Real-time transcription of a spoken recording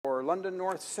London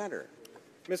North Centre.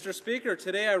 Mr. Speaker,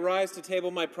 today I rise to table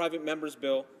my private member's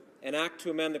bill, an act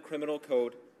to amend the Criminal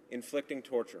Code inflicting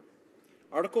torture.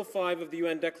 Article 5 of the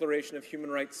UN Declaration of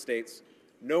Human Rights states,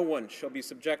 "No one shall be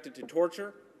subjected to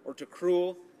torture or to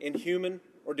cruel, inhuman,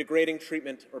 or degrading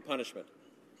treatment or punishment."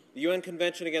 The UN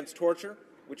Convention Against Torture,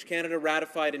 which Canada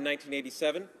ratified in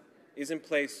 1987, is in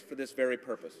place for this very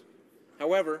purpose.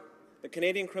 However, the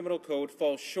Canadian Criminal Code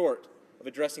falls short of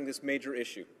addressing this major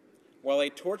issue. While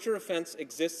a torture offence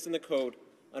exists in the Code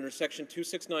under Section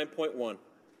 269.1,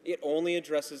 it only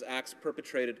addresses acts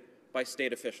perpetrated by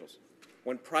state officials.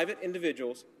 When private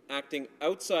individuals acting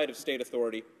outside of state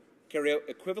authority carry out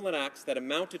equivalent acts that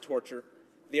amount to torture,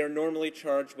 they are normally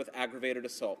charged with aggravated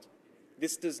assault.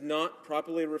 This does not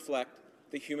properly reflect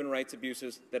the human rights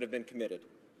abuses that have been committed.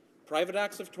 Private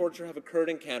acts of torture have occurred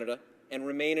in Canada and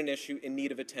remain an issue in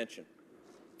need of attention.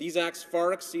 These acts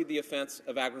far exceed the offence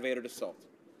of aggravated assault.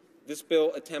 This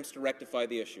bill attempts to rectify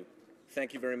the issue.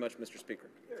 Thank you very much, Mr. Speaker.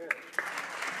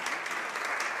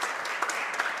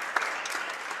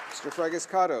 Mr.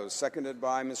 Fragiskatos, seconded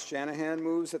by Ms. Shanahan,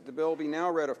 moves that the bill be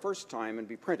now read a first time and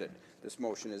be printed. This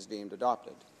motion is deemed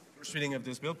adopted. First reading of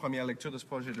this bill, première lecture de ce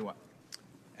projet de loi.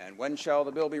 And when shall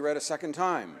the bill be read a second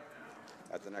time?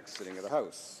 At the next sitting of the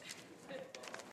House.